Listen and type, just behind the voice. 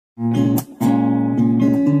My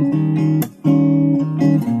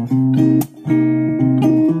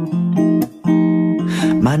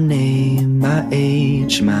name, my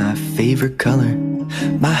age, my favorite color,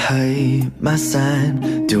 my height, my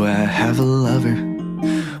sign, do I have a lover?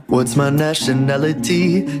 What's my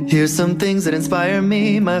nationality? Here's some things that inspire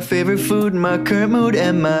me. My favorite food, my current mood,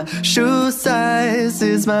 and my shoe size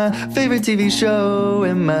is my favorite TV show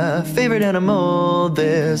and my favorite animal.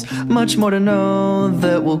 There's much more to know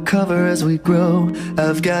that we'll cover as we grow.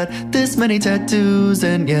 I've got this many tattoos,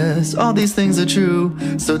 and yes, all these things are true.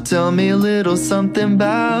 So tell me a little something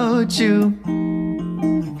about you.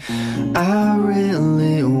 I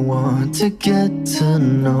really want to get to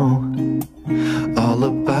know all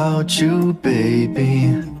about you,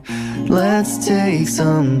 baby. Let's take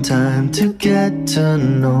some time to get to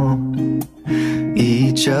know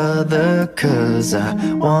each other, 'cause I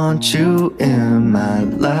want you in my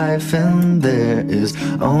life, and there is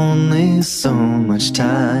only so much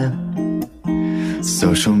time.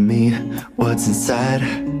 So show me what's inside.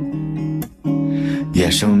 Yeah,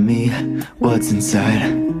 show me what's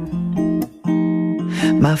inside.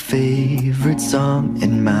 My favorite song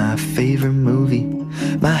and my favorite movie.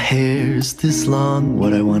 My hair's this long,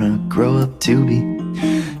 what I wanna grow up to be.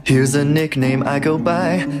 Here's a nickname I go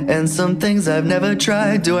by, and some things I've never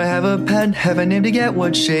tried. Do I have a pet? Have I named it yet?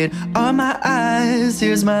 What shade are my eyes?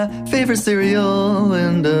 Here's my favorite cereal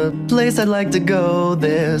and a place I'd like to go.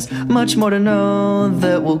 There's much more to know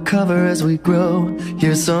that we'll cover as we grow.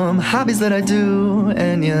 Here's some hobbies that I do,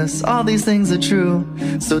 and yes, all these things are true.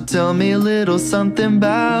 So tell me a little something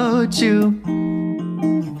about you.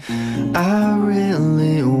 I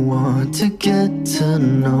really want to get to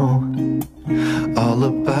know all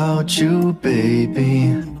about you,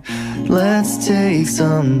 baby. Let's take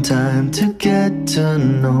some time to get to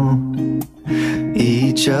know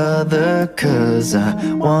each other, 'cause I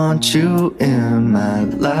want you in my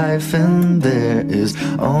life, and there is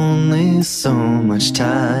only so much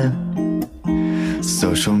time.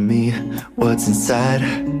 So show me what's inside.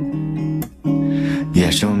 Yeah,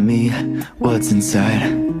 show me what's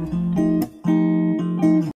inside.